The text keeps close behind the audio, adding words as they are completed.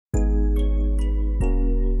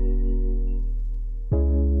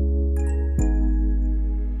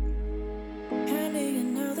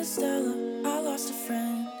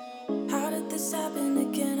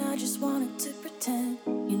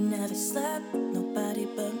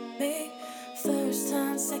but me. First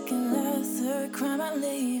time, second love, third crime, I'm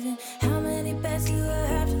leaving. How many beds do I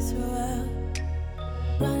have to throw out?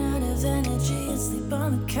 Run out of energy and sleep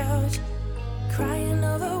on the couch, crying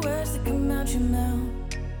over words that come out your mouth.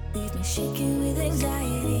 Leave me shaking with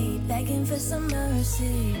anxiety, begging for some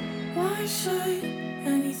mercy. Why should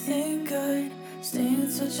anything good stay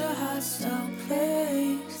in such a hostile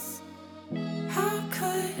place? How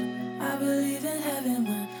could I believe in heaven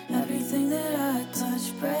when everything that I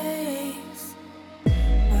touch breaks?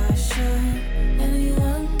 Why should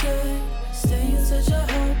anyone good stay in such a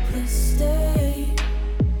hopeless state?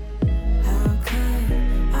 How could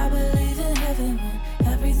I believe in heaven when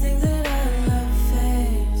everything that I love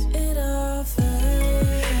fades? It all fades.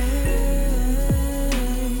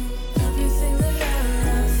 Everything that I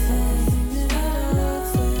love fades. It all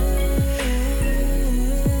fades.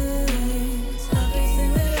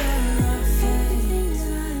 Everything that I love fades.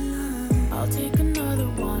 I'll take another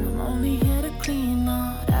one. I'm only here to clean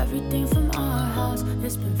out everything from our house.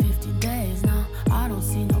 It's been 50 days now. I don't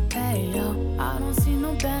see no payout. I don't see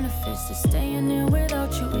no benefits to staying here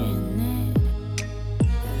without you in it.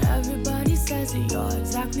 And everybody says that you're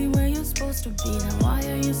exactly where you're supposed to be. Then why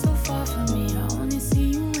are you so far from me? I only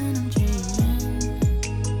see you when I'm dreaming.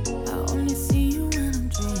 I only see you when I'm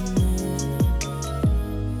dreaming.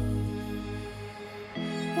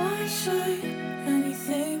 Why should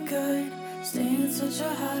anything good stay in such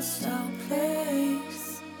a hostile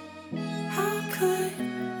place? How could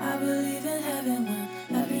I believe in heaven when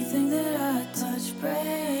everything that I touch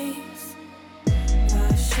breaks?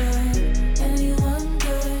 Why should anyone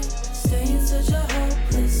good stay in such a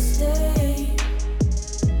hopeless state?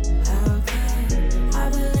 How could I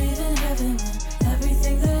believe in heaven when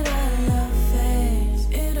everything that I love fades?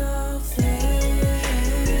 It all fades.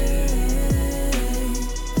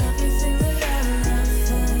 Everything that I love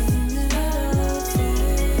fades. It all fades.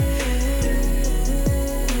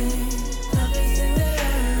 Everything that I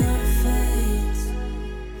love fades. It all fades. Everything that I love fades.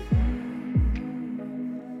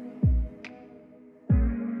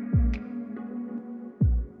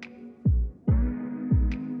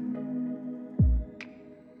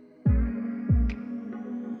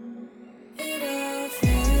 It all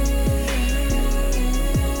fades.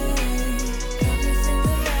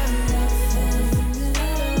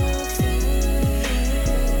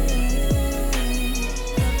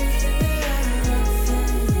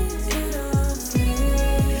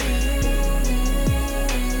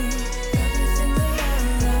 Everything that I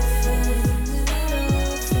love fades. It all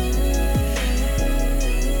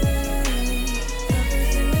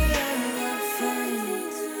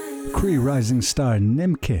Cree rising star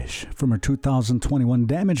Nimkish from her 2021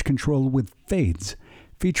 Damage Control with Fades,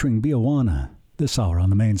 featuring Biawanna, this hour on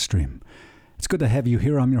the mainstream. It's good to have you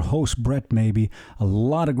here. I'm your host, Brett Maybe. A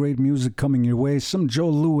lot of great music coming your way. Some Joe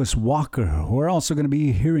Louis Walker. We're also going to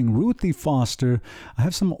be hearing Ruthie Foster. I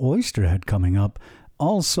have some Oysterhead coming up.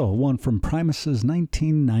 Also, one from Primus's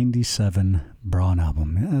 1997 Braun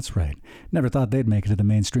album. Yeah, that's right. Never thought they'd make it to the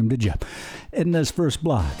mainstream, did you? In this first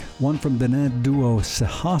block, one from the Ned duo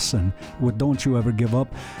Sihasin with Don't You Ever Give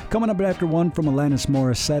Up. Coming up after one from Alanis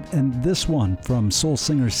Morissette, and this one from soul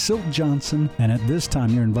singer Silk Johnson. And at this time,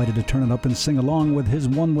 you're invited to turn it up and sing along with his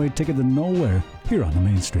one-way ticket to nowhere here on the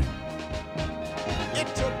mainstream. It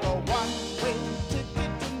took a one-way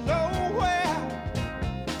ticket to nowhere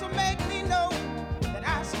to make me know that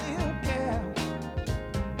I still care.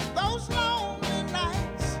 Those lonely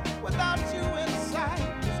nights without you in sight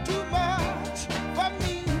was too much for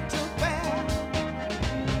me to bear.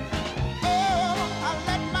 Oh, I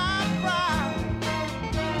let my pride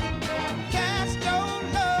cast your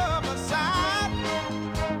love aside.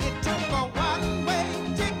 It took a one-way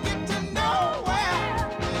ticket to nowhere.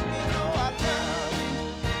 Make me know I love you.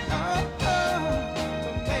 Oh,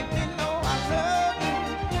 to make me know I love you.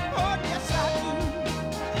 Oh, yes I do.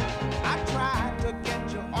 I tried to get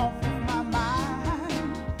you off of my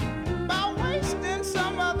mind by wasting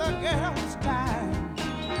some other girl's time.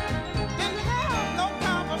 Didn't have no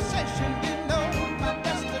conversation, didn't know my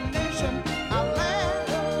destination. I land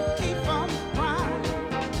to keep from crying.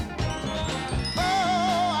 Oh,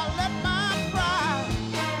 I let my pride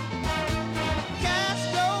cast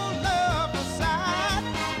your love aside.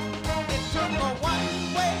 It took a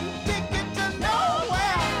one-way ticket to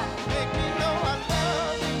nowhere. Make me know I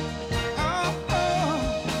love you. Oh,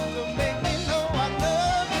 to make me know I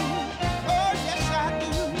love you. Oh, yes I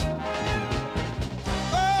do.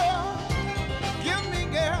 Oh, give me,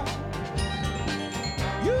 girl.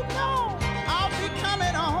 You know I'll be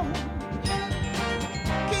coming on.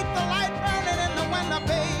 Keep the light burning in the window,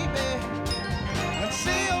 baby. And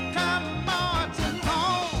still come marching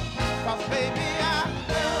home. 'Cause baby, I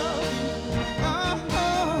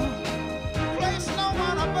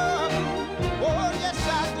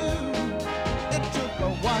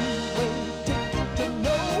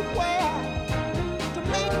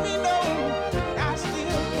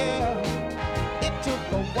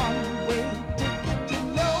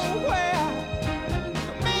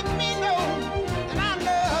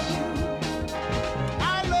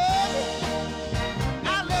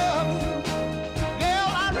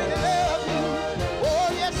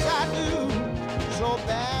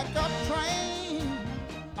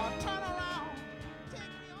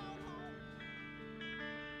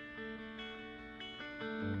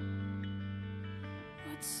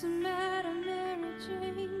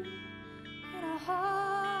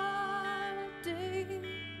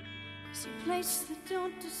So you place the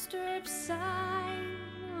don't disturb sign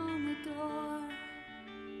on the door.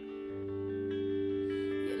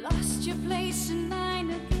 You lost your place in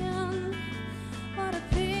line again. What a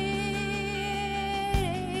pity.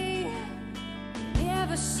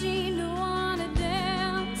 Never seem to wanna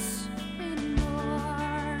dance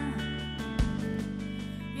anymore.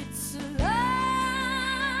 It's a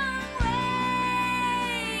long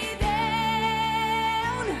way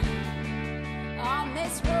down on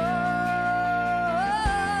this roller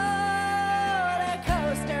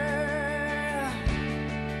coaster.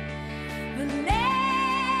 The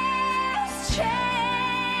next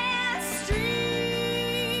chance streetcar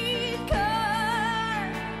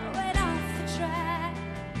went off the track,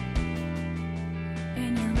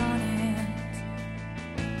 and you're on it.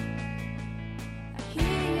 I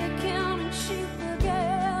hear you counting sheep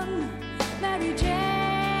again, Mary Jane.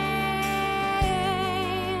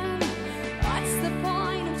 What's the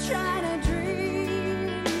point of trying to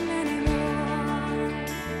dream anymore?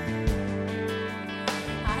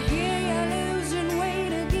 I hear you losing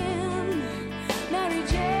weight again, Mary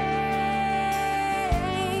Jane.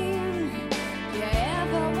 Do you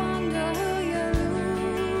ever wonder who you're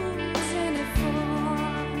losing it for?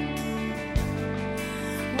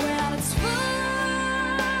 Well, it's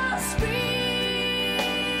full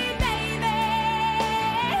speed, baby,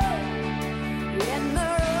 in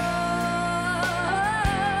the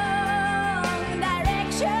wrong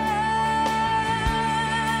direction.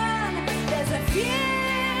 There's a few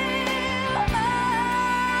more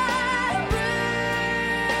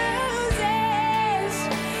bruises,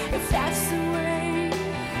 if that's the way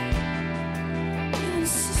you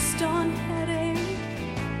insist on heading.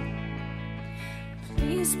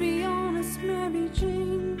 Please be honest, Mary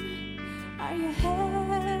Jane. Are you heavy?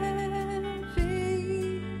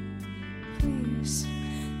 Please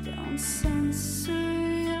don't censor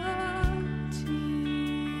your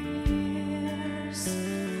tears.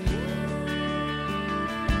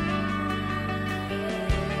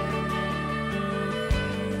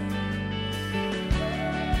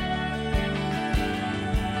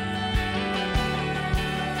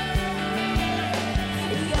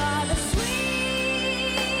 You're the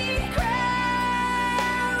sweet crusader,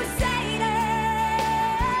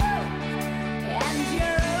 and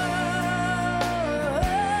you're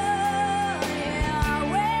on your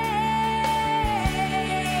way.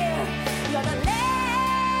 You're the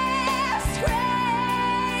last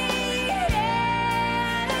great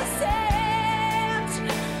innocent,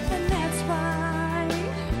 and that's why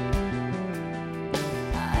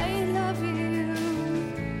I love you.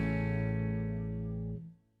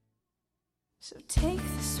 So take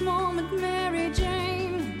this moment, Mary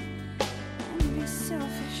Jane, and be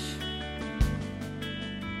selfish.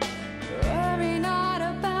 Worry not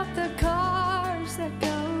about the cars that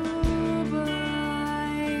go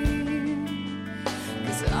by.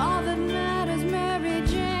 'Cause all that matters, Mary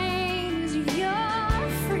Jane, is your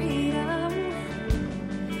freedom.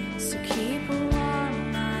 So keep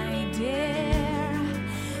warm, my dear.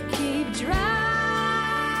 Keep dry.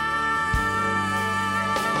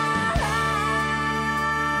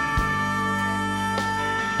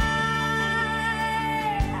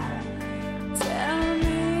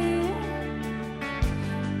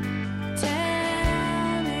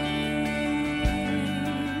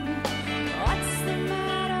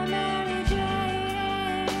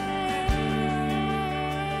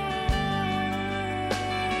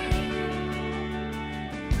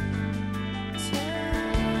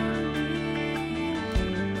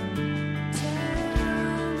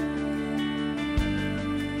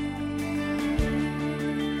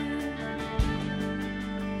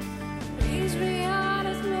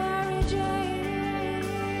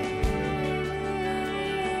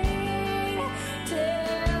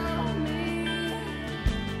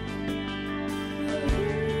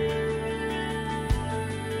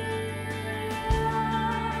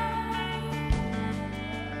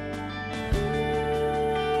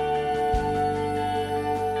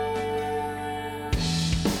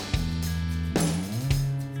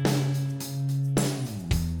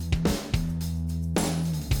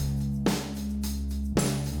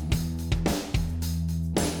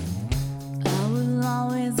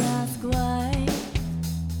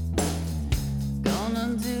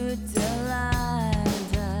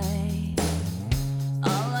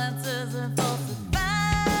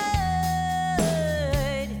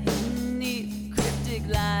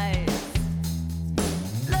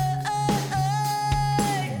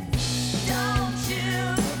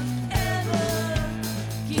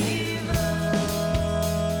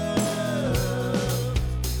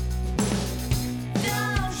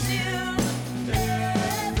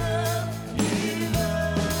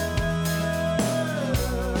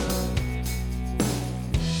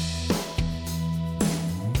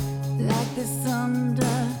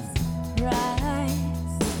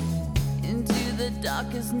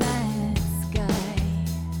 darkest night sky.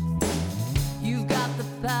 You've got the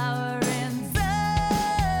power inside.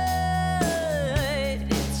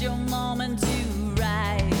 It's your moment to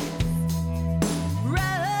rise. Rise.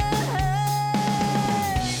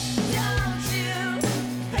 Don't you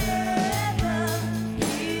ever give up.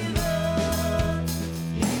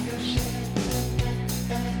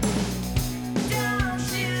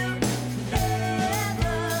 Don't you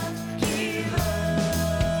ever give up.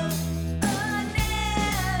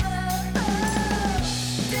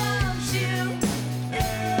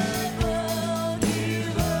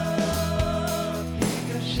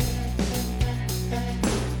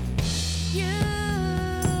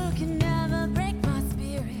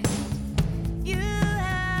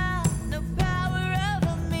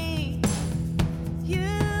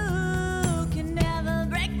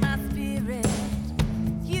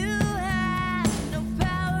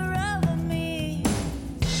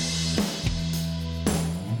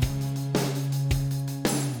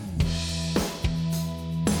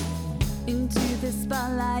 Into the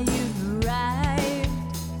spotlight you've arrived.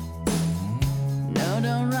 No,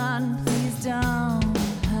 don't run, please don't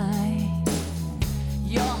hide.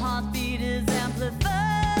 Your heartbeat is amplified.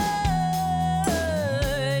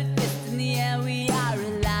 Fist in the air, we are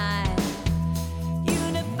alive.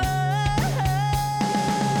 Unified.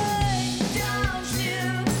 Don't you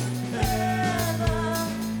ever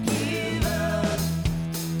give up.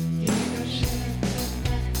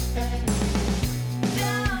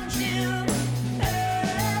 Don't you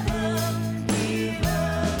ever give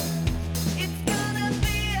up. It's gonna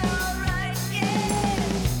be alright, yeah.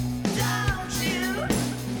 Don't you ever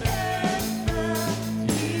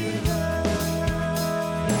give up.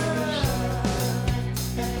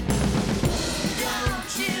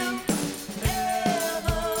 Don't you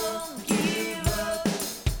ever give up.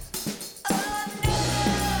 Oh no.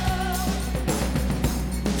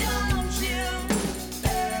 Don't you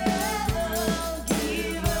ever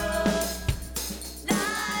give up.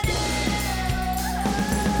 Not ever.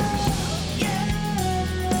 Yeah.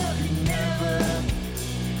 Never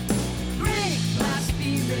break my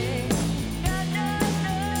spirit. No, no, no.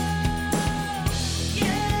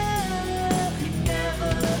 Yeah.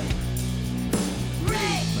 Never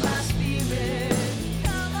break my spirit.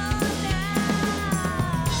 Come on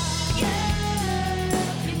now. Yeah.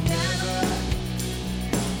 Never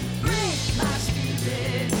break my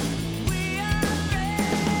spirit. We are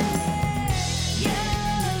ready.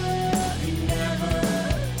 Yeah. Never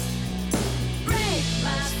break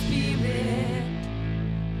my spirit.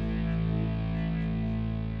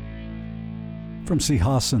 From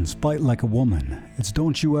Sihasin's Fight Like a Woman, it's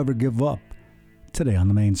Don't You Ever Give Up, today on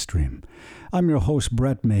the mainstream. I'm your host,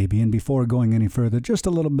 Brett Maybe, and before going any further, just a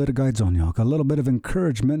little bit of Gaidzonyok, a little bit of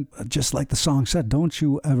encouragement, just like the song said, don't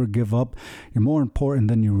you ever give up. You're more important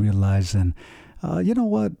than you realize, and you know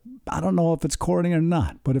what? I don't know if it's corny or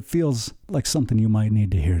not, but it feels like something you might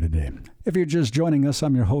need to hear today. If you're just joining us,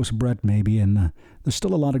 I'm your host, Brett Maybe, and there's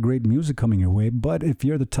still a lot of great music coming your way, but if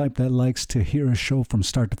you're the type that likes to hear a show from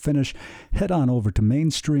start to finish, head on over to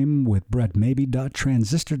mainstream with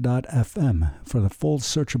brettmaybe.transistor.fm for the full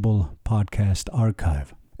searchable podcast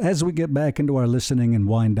archive. As we get back into our listening and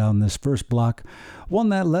wind down this first block, one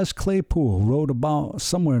that Les Claypool wrote about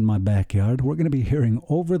somewhere in my backyard, we're going to be hearing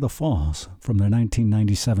Over the Falls from their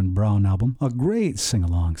 1997 Brown album, a great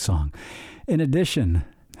sing-along song. In addition,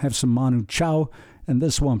 have some Manu Chao, and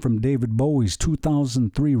this one from David Bowie's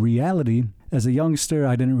 2003 Reality. As a youngster,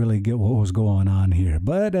 I didn't really get what was going on here,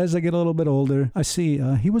 but as I get a little bit older, I see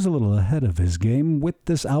he was a little ahead of his game with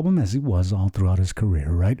this album, as he was all throughout his career,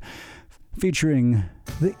 right? Featuring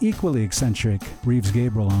the equally eccentric Reeves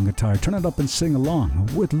Gabriel on guitar. Turn it up and sing along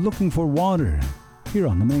with Looking for Water here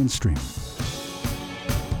on the mainstream.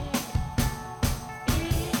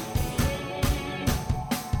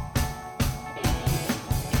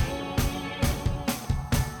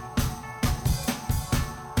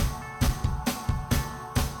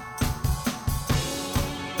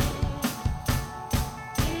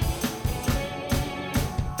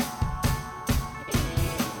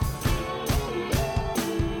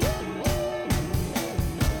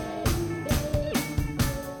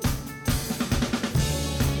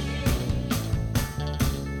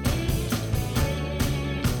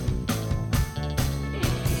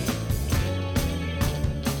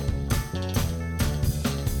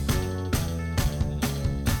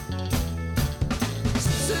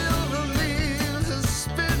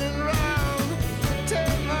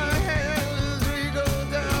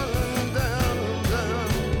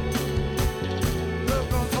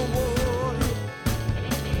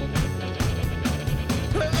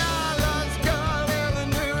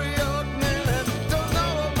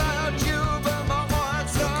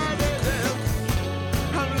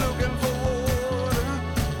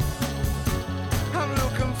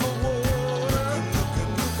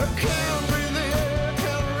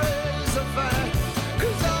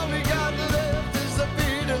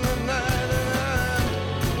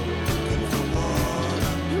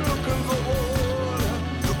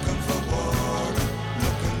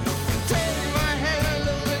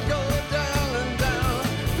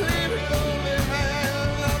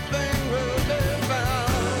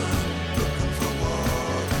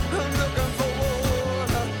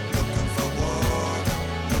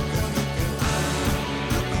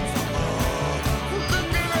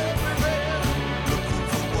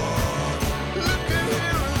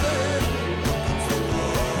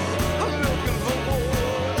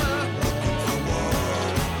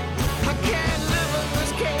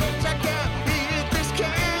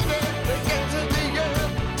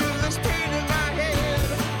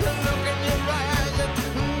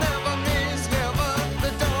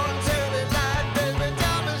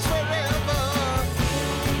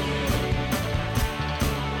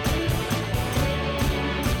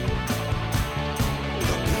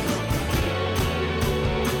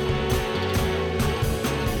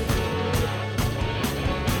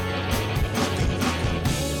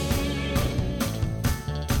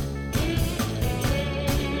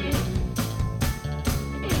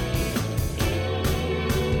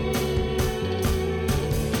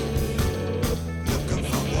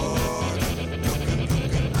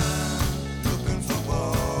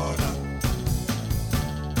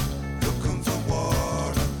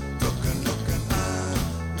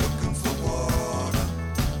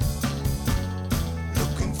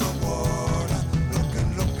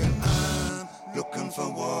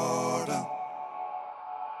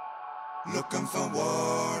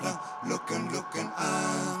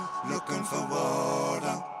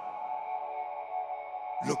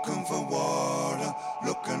 looking for water,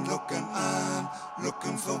 looking, I'm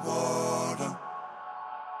looking for water,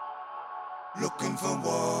 looking for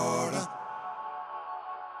water.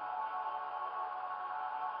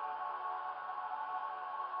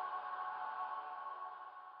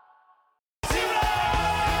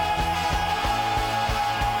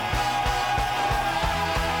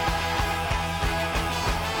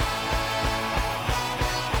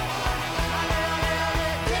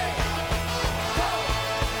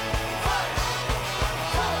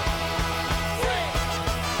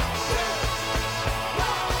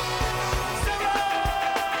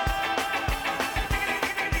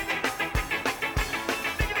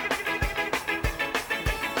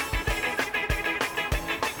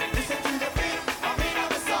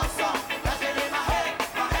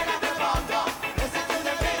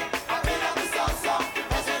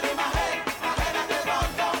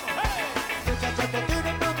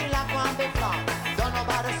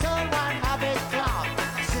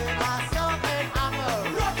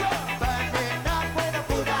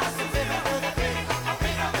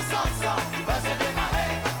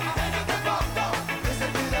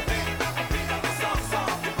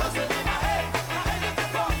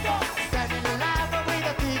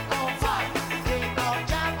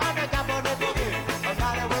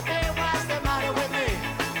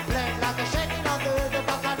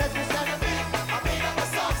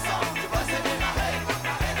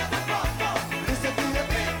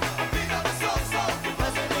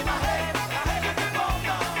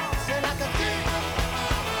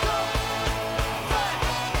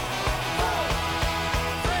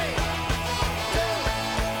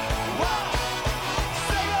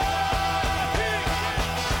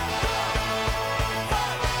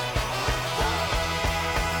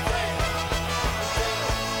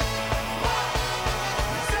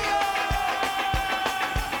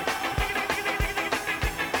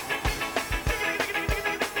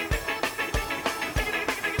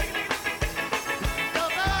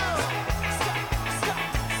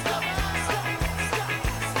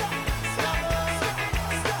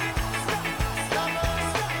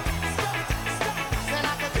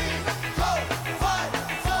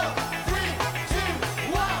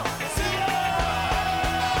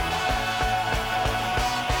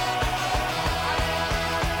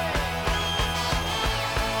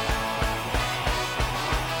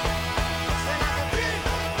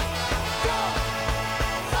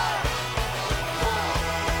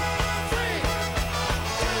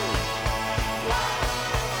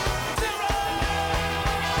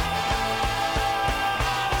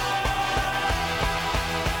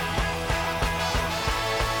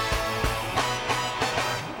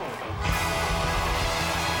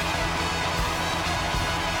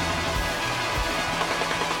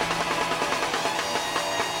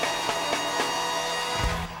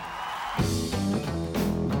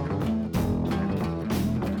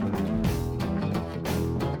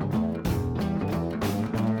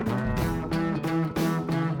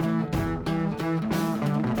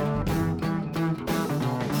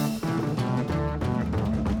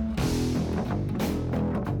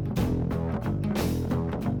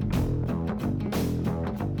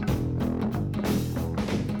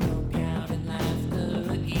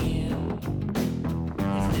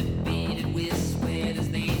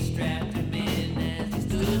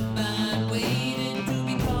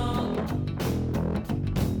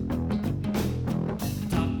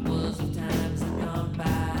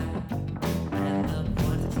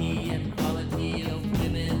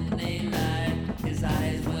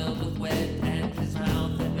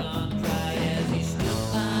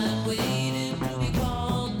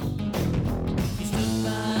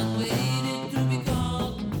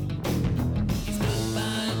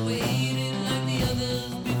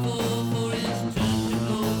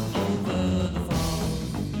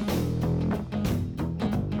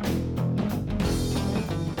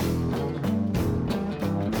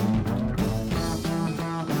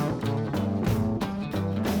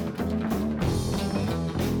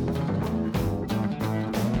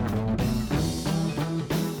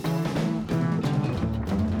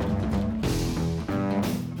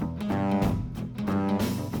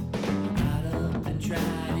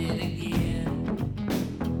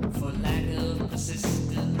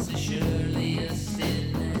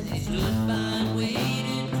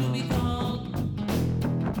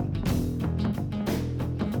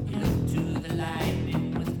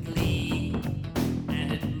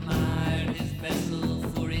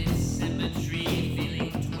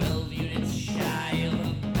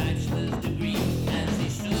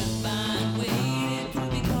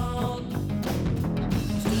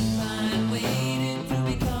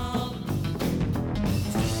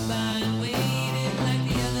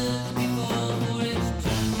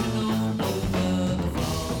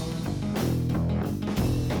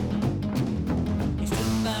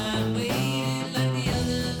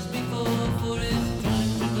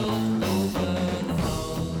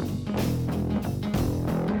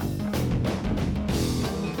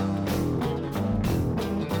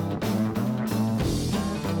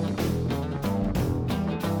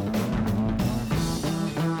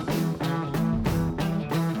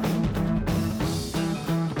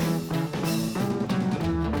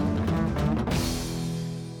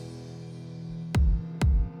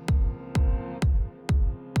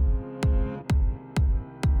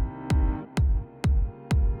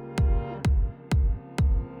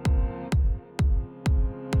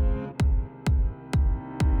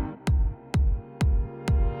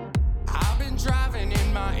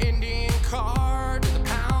 car to the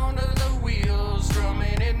pound of the wheels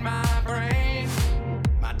drumming in my brain.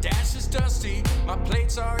 My dash is dusty, my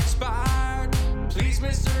plates are expired. Please,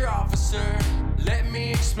 Mr. Officer, let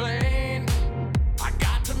me explain. I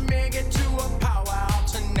got to make it to a powwow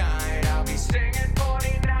tonight. I'll be singing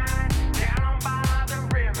 49 down by the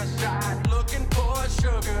riverside, looking for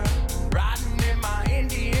sugar, riding in my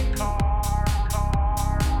Indian car.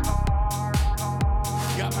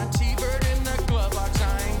 Got my T-bird in the glove box,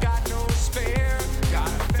 I ain't got no spare. Got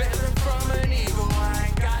a feather from an eagle, I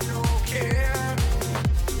ain't got no care.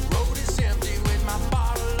 The road is empty with my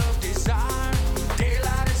bottle of desire.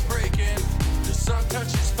 Daylight is breaking, the sun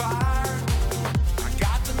touches fire. I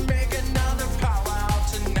got to make another powwow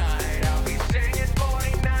tonight. I'll be singing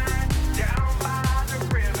 49 down by the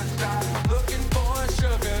riverside, looking for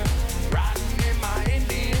sugar, riding in my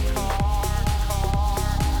Indian car.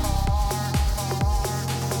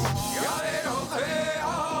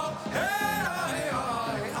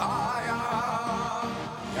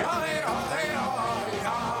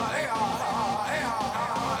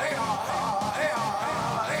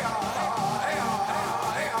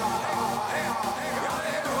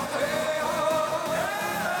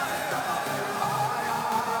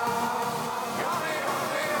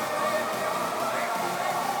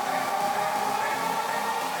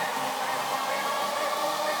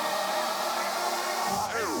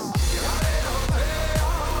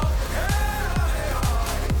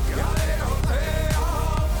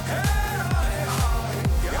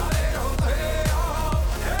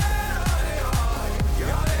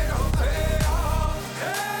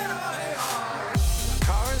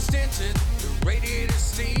 Car is dented, the radiator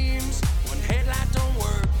steams. One headlight don't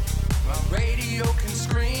work, my radio can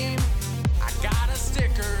scream. I got a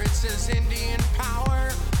sticker, it says Indian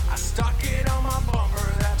Power. I stuck it on my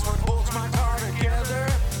bumper, that's what holds my car together.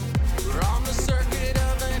 We're on the circuit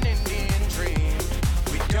of an Indian dream.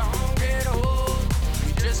 We don't get old,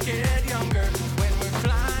 we just get younger. When we're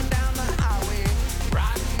flying down the highway,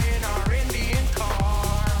 riding in our Indian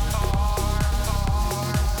car.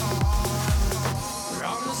 We're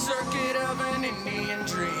on the circuit of an Indian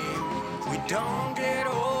dream. We don't get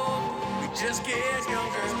old, we just get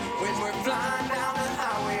younger. When we're flying down the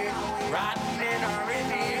highway, riding in our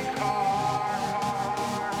Indian car.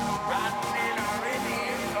 Riding in our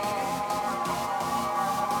Indian car.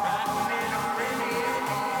 Riding in our Indian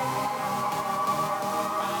car.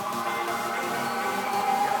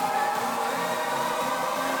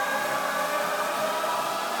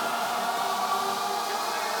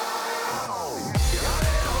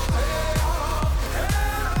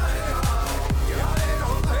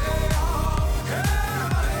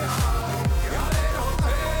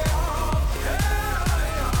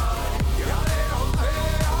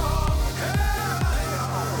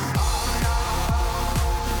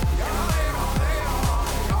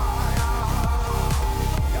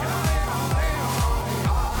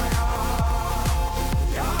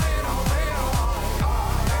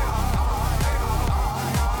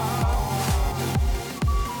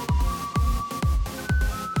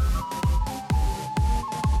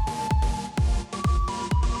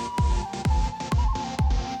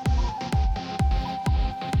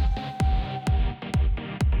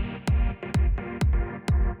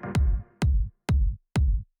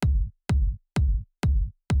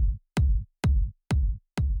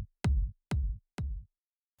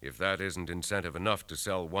 If that isn't incentive enough to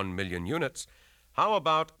sell 1 million units, how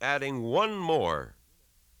about adding one more?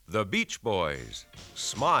 The Beach Boys,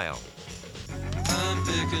 Smile. I'm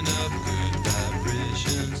picking up good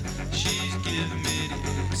vibrations. She's giving me the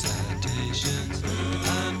excitations.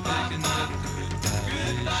 I'm picking up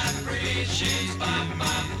good vibrations. She's giving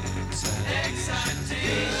me the excitations.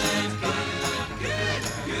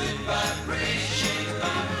 Good vibrations. She's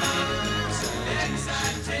giving me the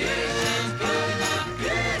excitations.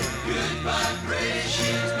 Good vibrations.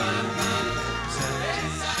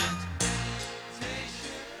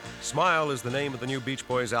 Smile is the name of the new Beach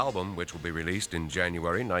Boys album, which will be released in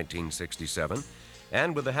January 1967.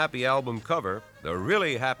 And with the happy album cover, the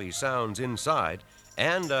really happy sounds inside,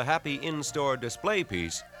 and a happy in-store display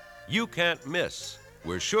piece, you can't miss.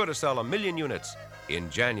 We're sure to sell 1 million units in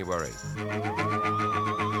January.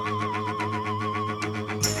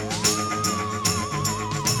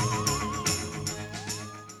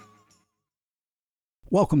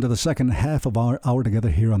 Welcome to the second half of our hour together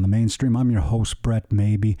here on the Mainstream. I'm your host, Brett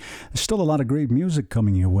Maybe. There's still a lot of great music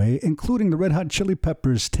coming your way, including the Red Hot Chili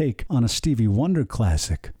Peppers' take on a Stevie Wonder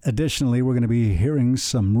classic. Additionally, we're going to be hearing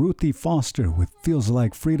some Ruthie Foster with Feels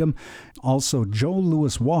Like Freedom. Also, Joe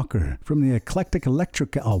Louis Walker from the Eclectic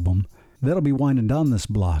album. That'll be winding down this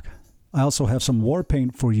block. I also have some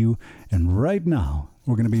Warpaint for you, and right now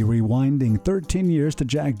we're going to be rewinding 13 years to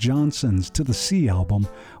Jack Johnson's To the Sea album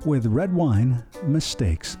with Red Wine,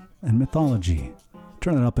 Mistakes, and Mythology.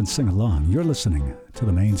 Turn it up and sing along. You're listening to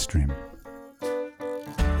The Mainstream.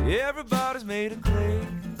 Everybody's made of clay,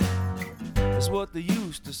 that's what they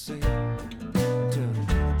used to say, until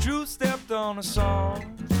the truth stepped on us all.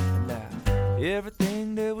 And now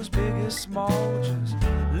everything that was big is small, just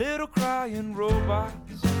little crying robots.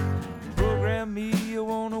 Program me, I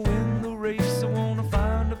wanna win the race, I wanna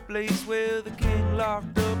find a place where the king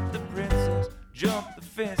locked up the princess, jump the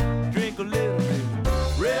fence, drink a little bit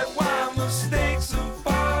red wine, mistakes,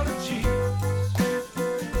 apologies,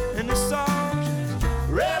 and the song just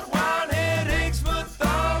red wine, headaches,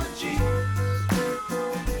 mythology.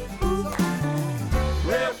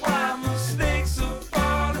 Red wine, mistakes,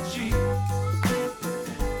 apology,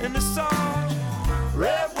 and the song just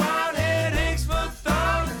red wine, headaches,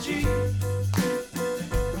 mythology.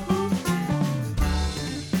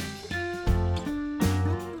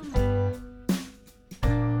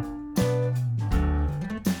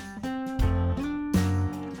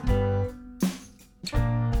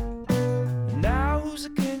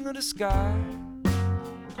 The sky,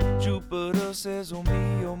 Jupiter says, oh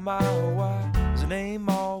me, oh my, oh why is the name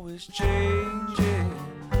always changing?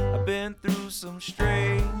 I've been through some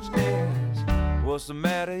strange days. What's the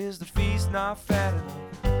matter? Is the feast not fat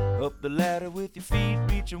enough? Up the ladder with your feet,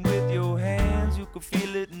 reaching with your hands. You can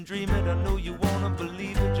feel it and dream it. I know you wanna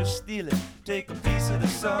believe it, just steal it. Take a piece of the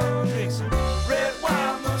sun, drink some red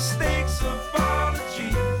wine, mistakes,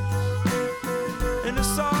 apologies, and the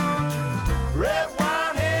song red wine.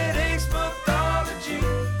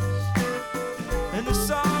 The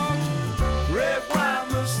song, red wine,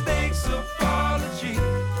 mistakes, apology.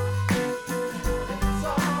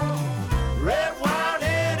 Red wine,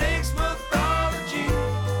 headaches, mythology.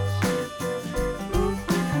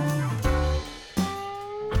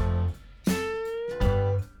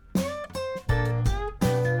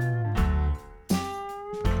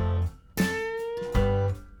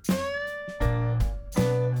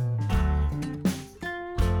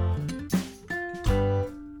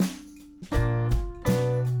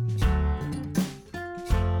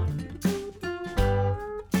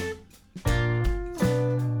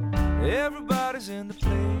 Everybody's in the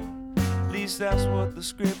play, at least that's what the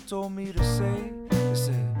script told me to say. They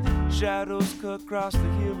said shadows cut across the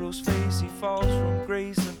hero's face, he falls from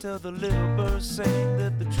grace until the little birds sing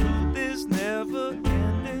that the truth is never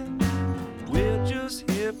ending. We're just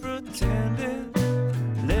here pretending.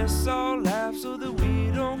 Let's all laugh so that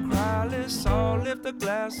we don't cry. Let's all lift our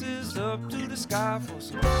glasses up to the sky for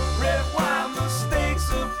some red wine, mistakes,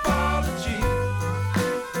 apology,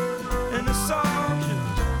 and the song just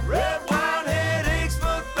red wine, headaches,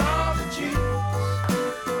 mythology.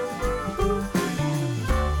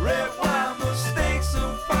 Red wine, mistakes,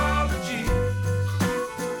 apology,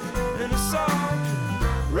 and the song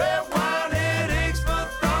just red wine, headaches,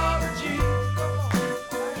 mythology.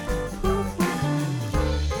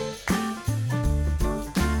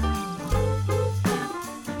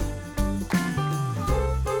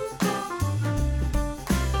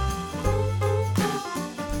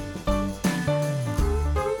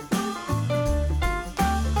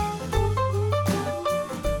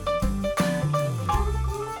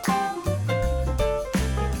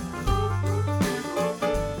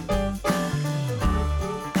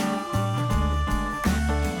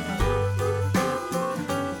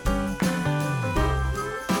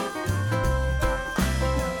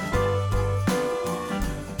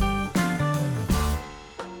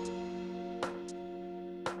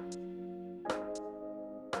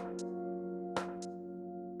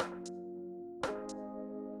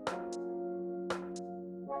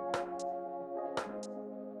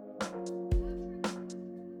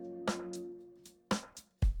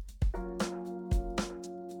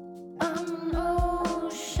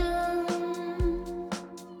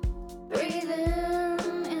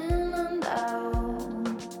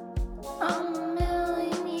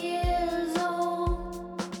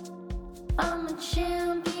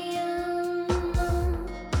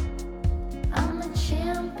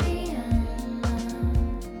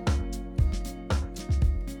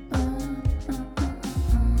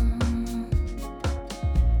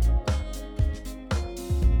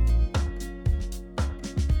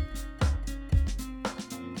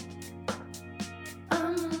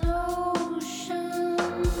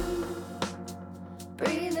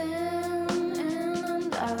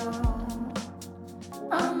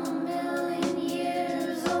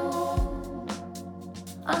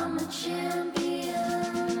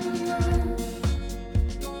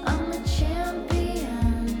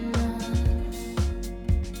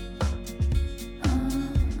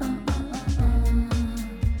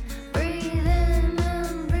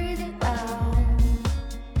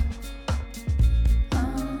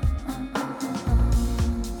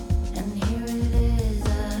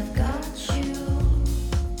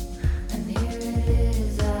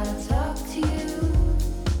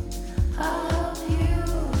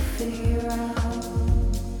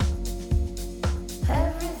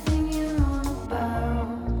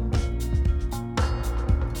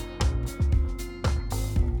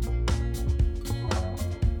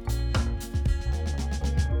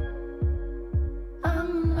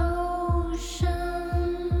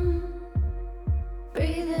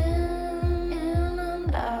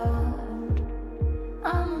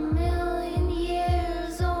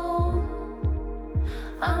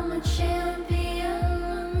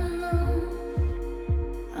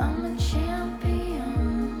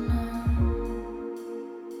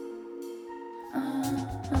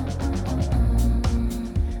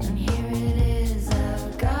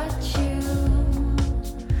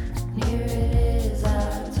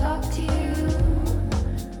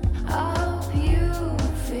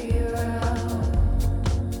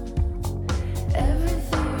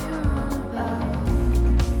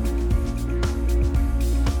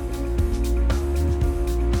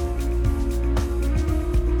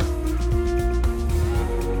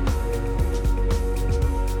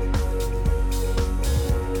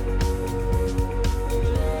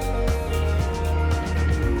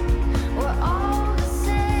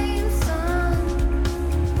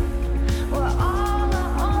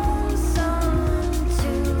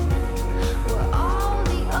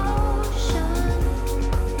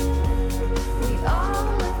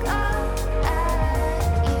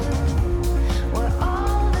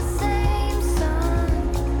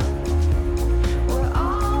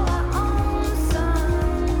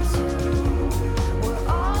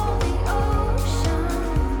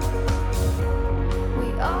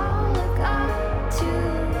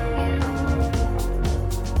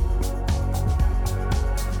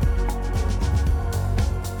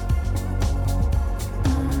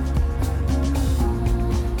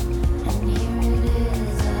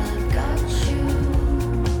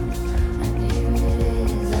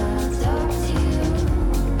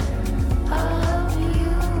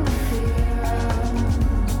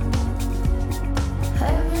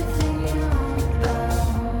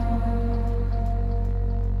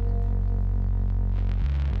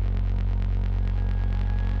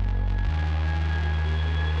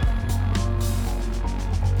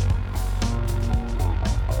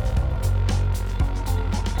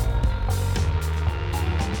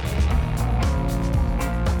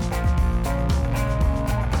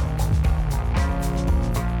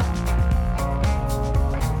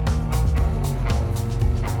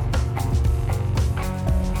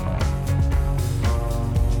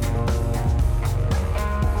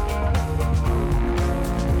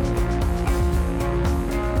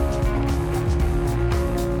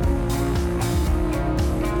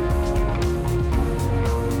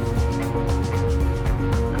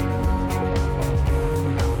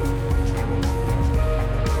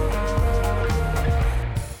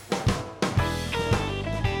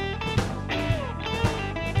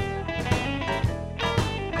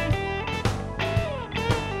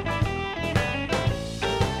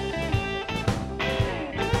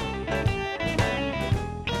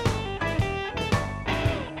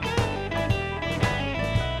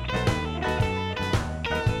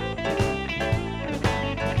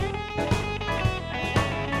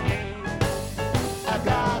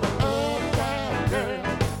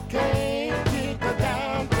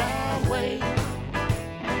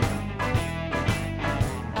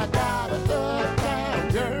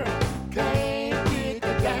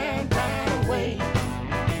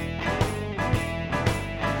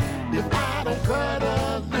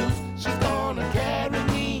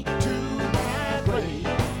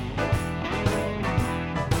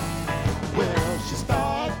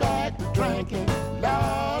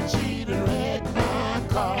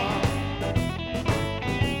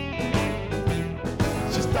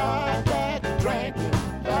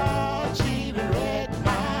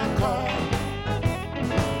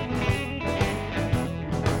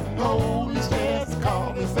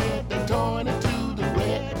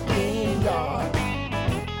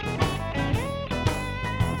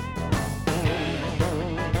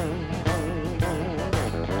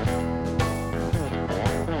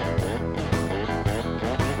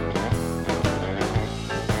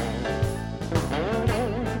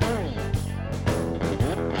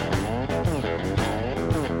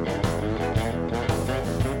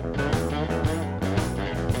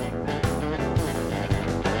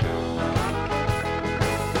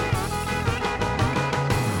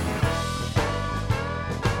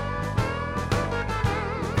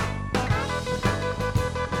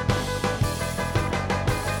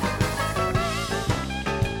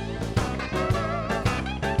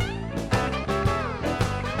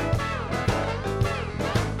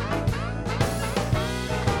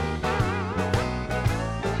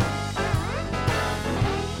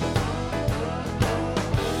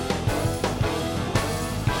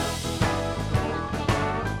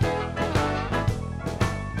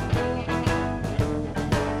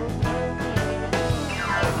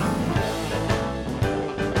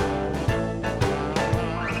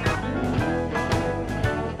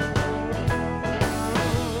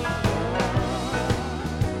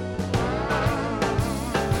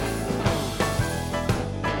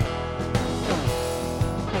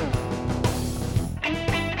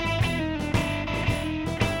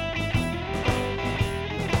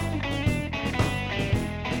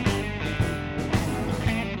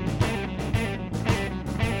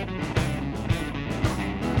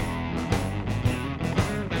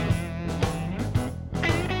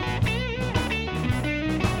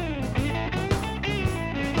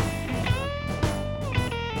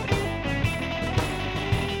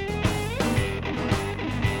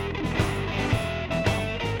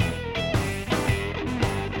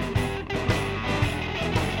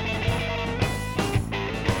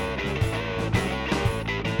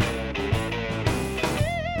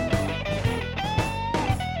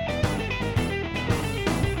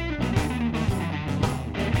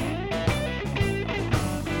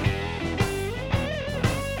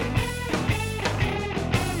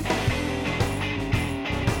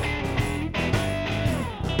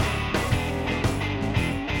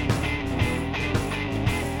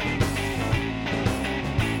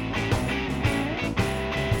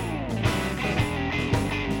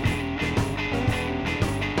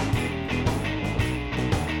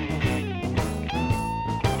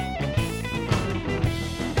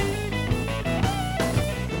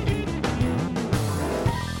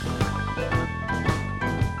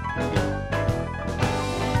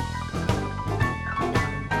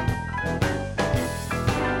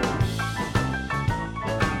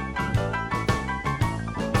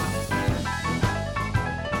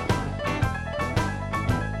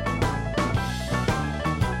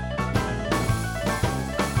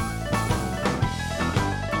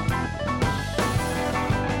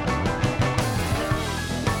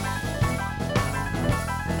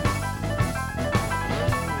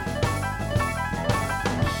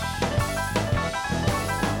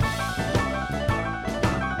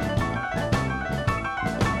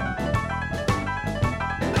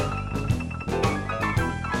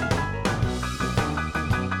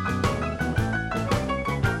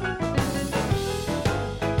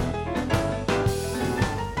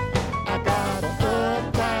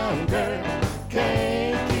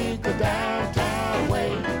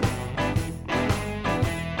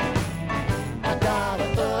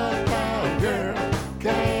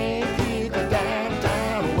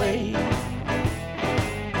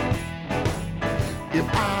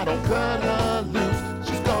 if I don't cut her loose,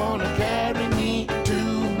 she's gonna carry me to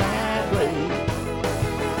my grave.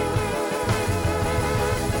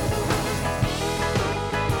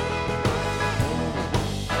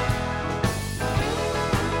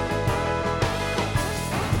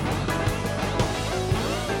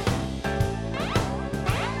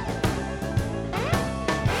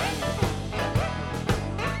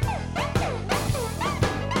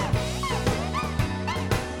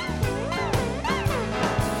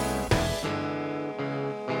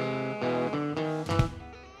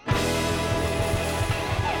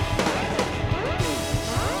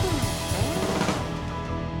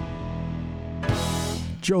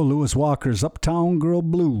 Joe Louis Walker's Uptown Girl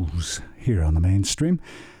Blues here on the mainstream.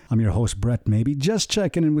 I'm your host, Brett Maybe, just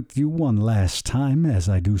checking in with you one last time as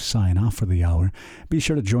I do sign off for the hour. Be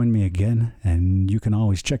sure to join me again, and you can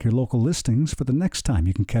always check your local listings for the next time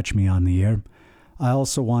you can catch me on the air. I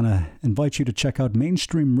also want to invite you to check out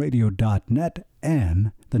mainstreamradio.net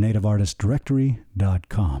and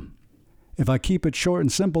thenativeartistdirectory.com. If I keep it short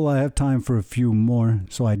and simple, I have time for a few more,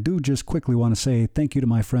 so I do just quickly want to say thank you to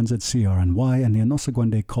my friends at CRNY and the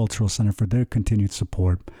Anosaguende Cultural Center for their continued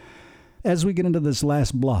support. As we get into this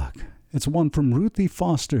last block, it's one from Ruthie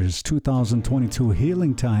Foster's 2022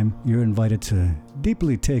 Healing Time. You're invited to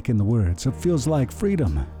deeply take in the words of Feels Like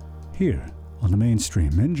Freedom here on the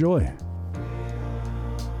mainstream. Enjoy.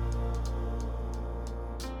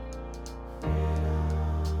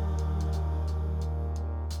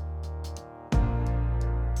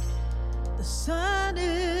 The sun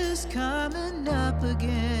is coming up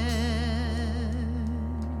again.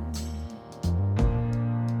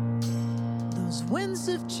 Those winds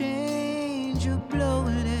of change are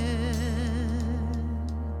blowing in.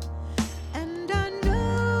 And I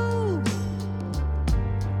know,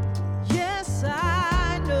 yes,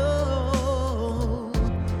 I know,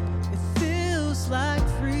 it feels like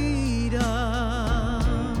freedom.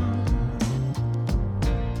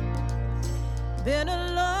 Been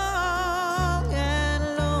a long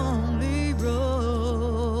and lonely road,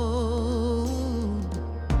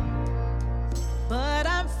 but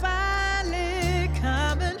I'm finally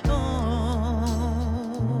coming home.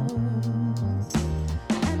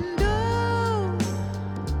 And oh,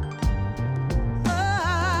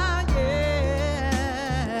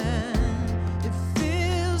 yeah, it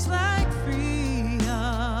feels like freedom.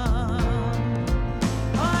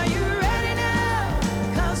 Are you ready now?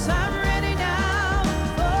 'Cause I'm ready now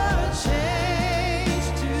for a change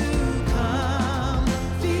to come.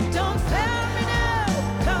 Feet don't fail me now,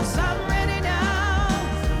 'cause I'm ready now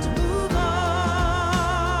to move on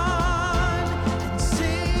and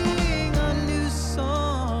sing a new song.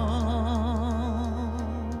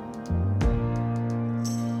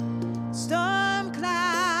 Storm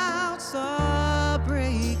clouds are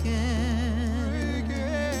breaking,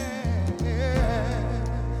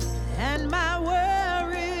 and my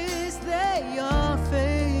worries, they are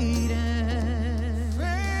fading.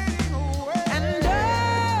 And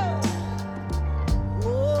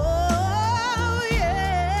oh,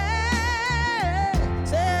 yeah,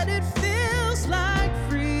 said it feels like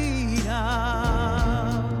freedom.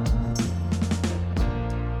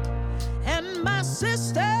 And my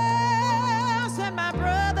sisters and my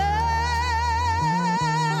brothers,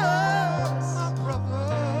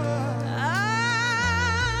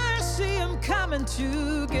 I see them coming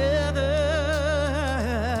together.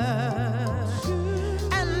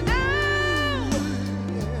 And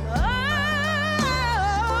oh,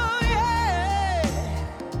 yeah,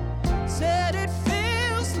 said it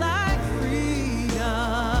feels like freedom.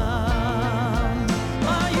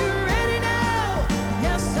 Are you ready now?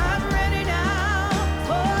 Yes, I'm ready now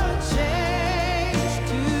for a change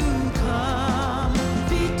to come.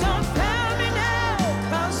 Feet don't fail me now,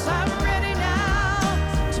 'cause I'm ready now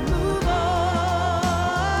to move on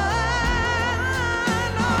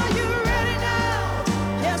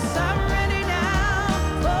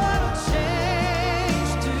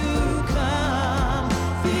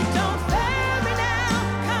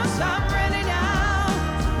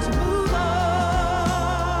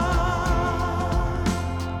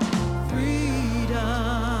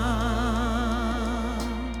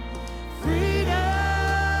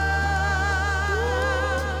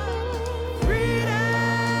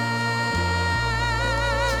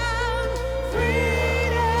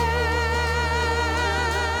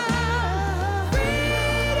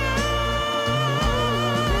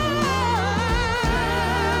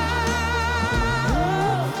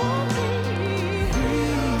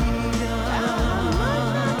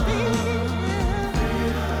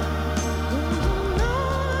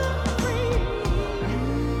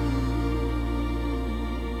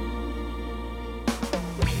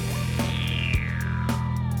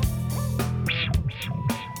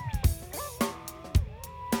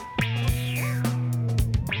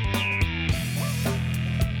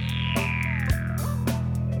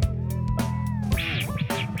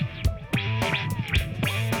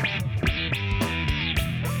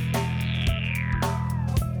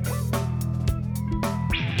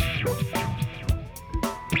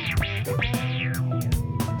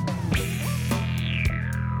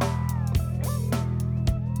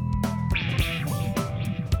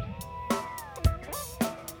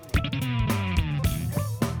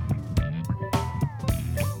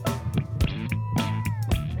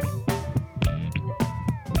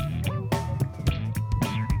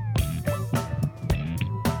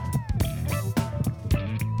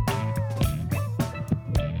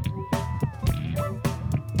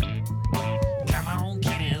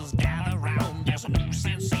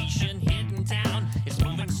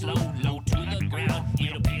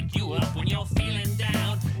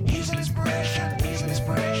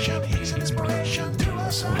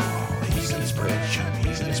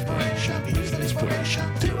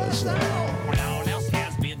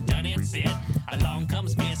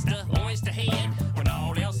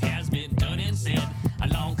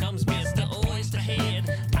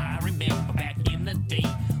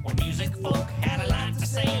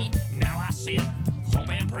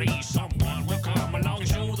free. Someone will come along and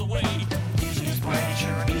show the way. He's an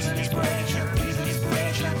inspiration, he's an inspiration, he's an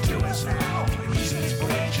inspiration to us now. He's an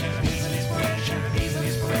inspiration, he's an inspiration, he's an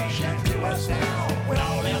inspiration to us now. When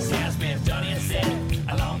all else has been done and said,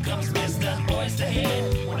 along comes Mr.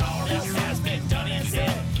 Oysterhead. When all else has been done and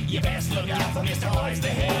said, you best look out for Mr.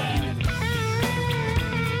 Oysterhead.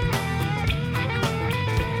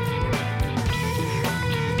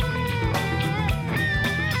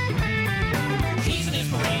 He's an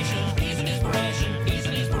inspiration, he's an inspiration, he's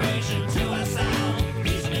an inspiration to us all.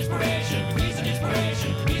 He's an inspiration, he's an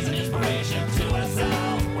inspiration, he's an inspiration to us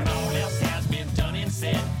all. When all else has been done and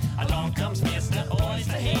said, along comes Mr.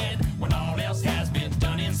 Oysterhead. When all else has been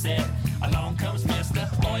done and said, along comes Mr.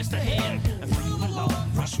 Oysterhead. And through the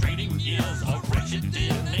long, frustrating years of wretched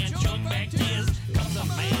din and junk back tears comes a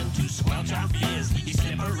man to squelch our fears. He's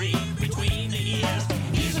slippery between the ears.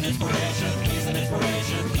 He's an inspiration, he's an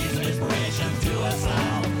inspiration, he's an inspiration to us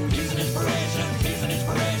all. He's an inspiration, he's an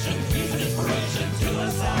inspiration, he's an inspiration to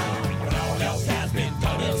us all. When all else has been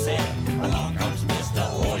done and said, along comes Mr.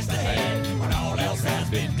 Oysterhead. When all else has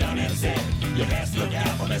been done and said, you best look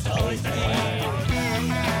out for Mr. Oysterhead.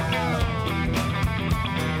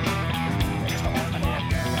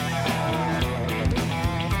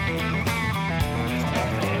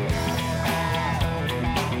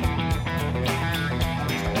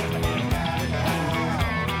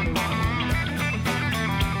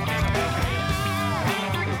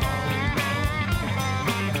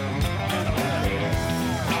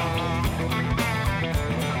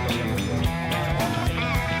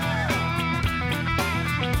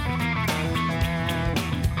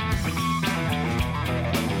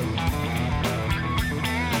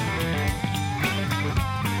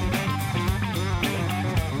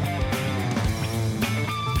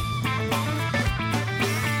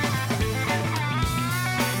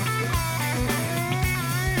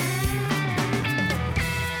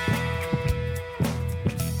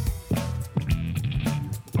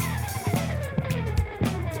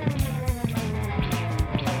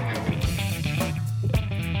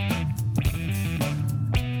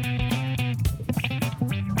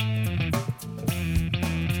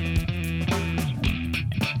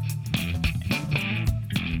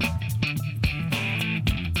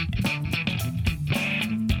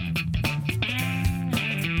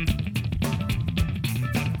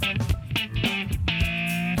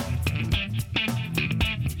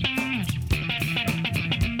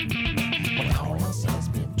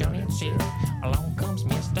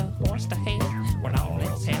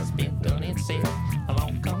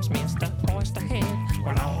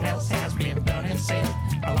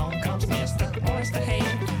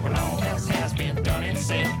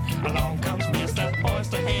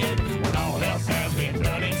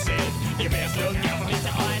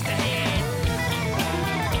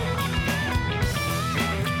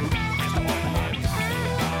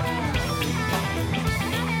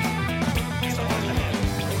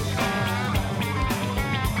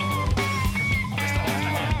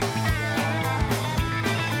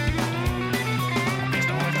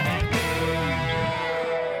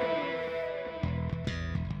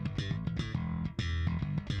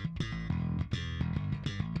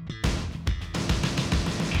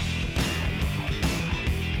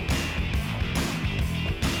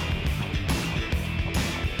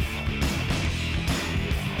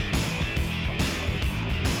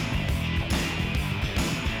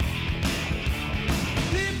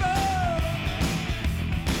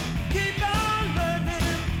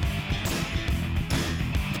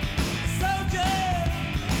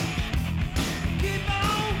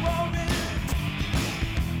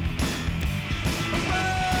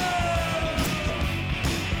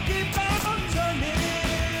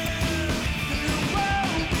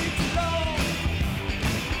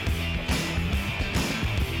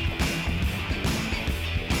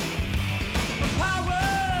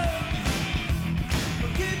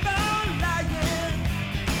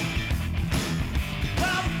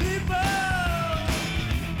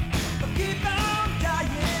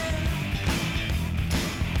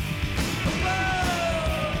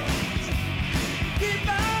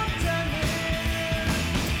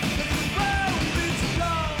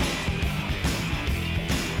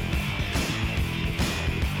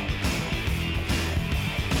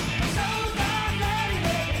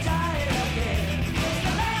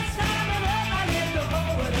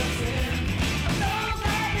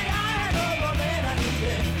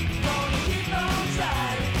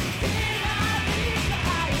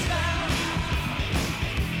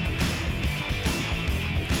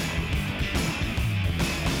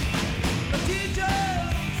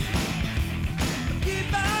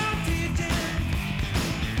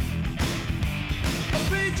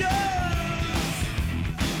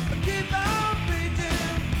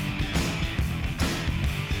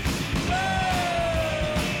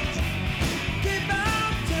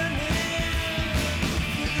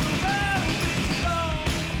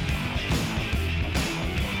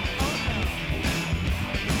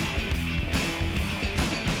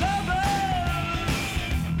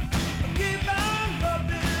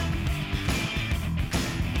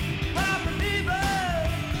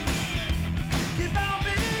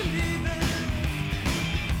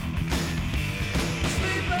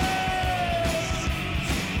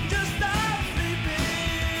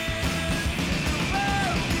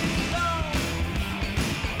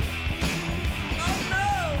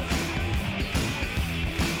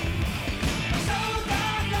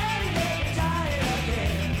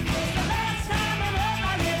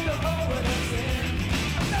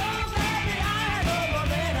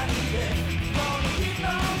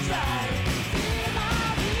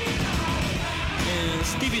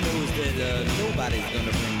 nobody's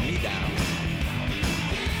gonna bring me down.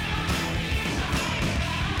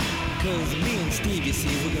 Cause me and Steve, you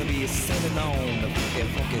see, we're gonna be sailing on the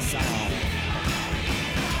funky sound.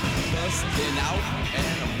 Busting out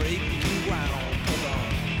and breaking ground. Come on,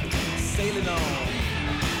 sailing on.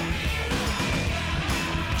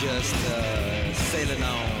 Just sailing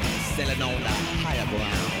on the higher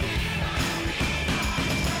ground.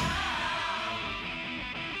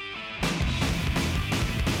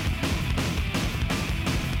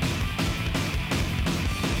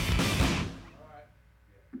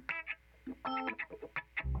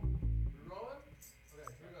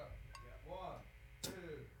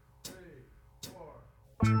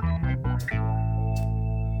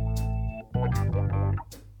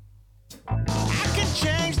 I can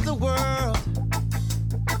change the world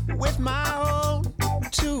with my own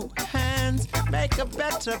two hands, make a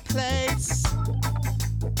better place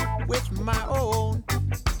with my own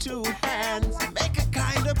two hands, make a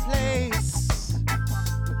kinder place.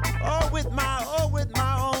 Oh, with my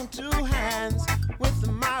own two hands, with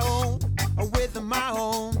my own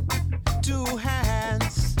two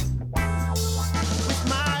hands,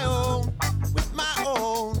 with my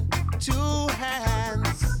own two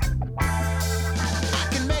hands. I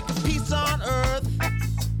can make a peace on earth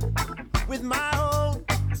with my own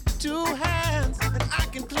two hands, and I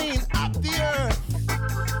can clean up the earth,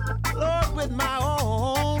 Lord, with my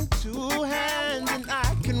own two hands, and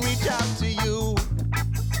I can reach out to you.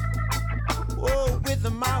 Oh, with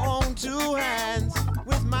my own two hands,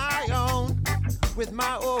 with my own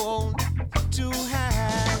two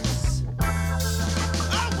hands.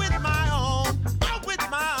 Oh, with my own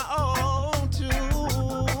two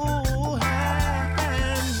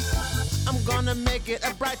hands. I'm gonna make it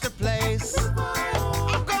a brighter place.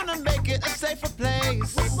 I'm gonna make it a safer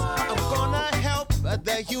place. I'm gonna help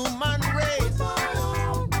the human race.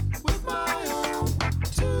 With my own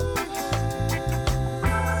two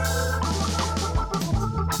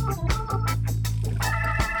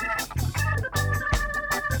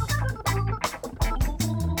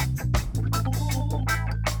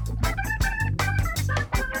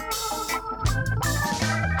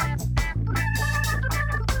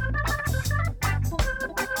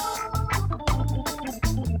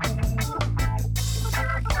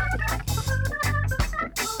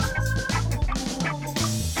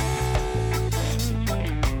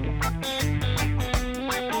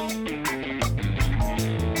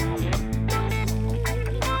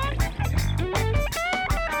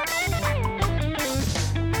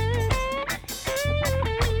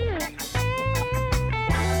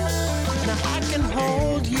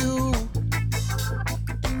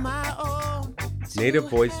Native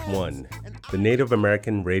Voice One, the Native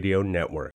American Radio Network.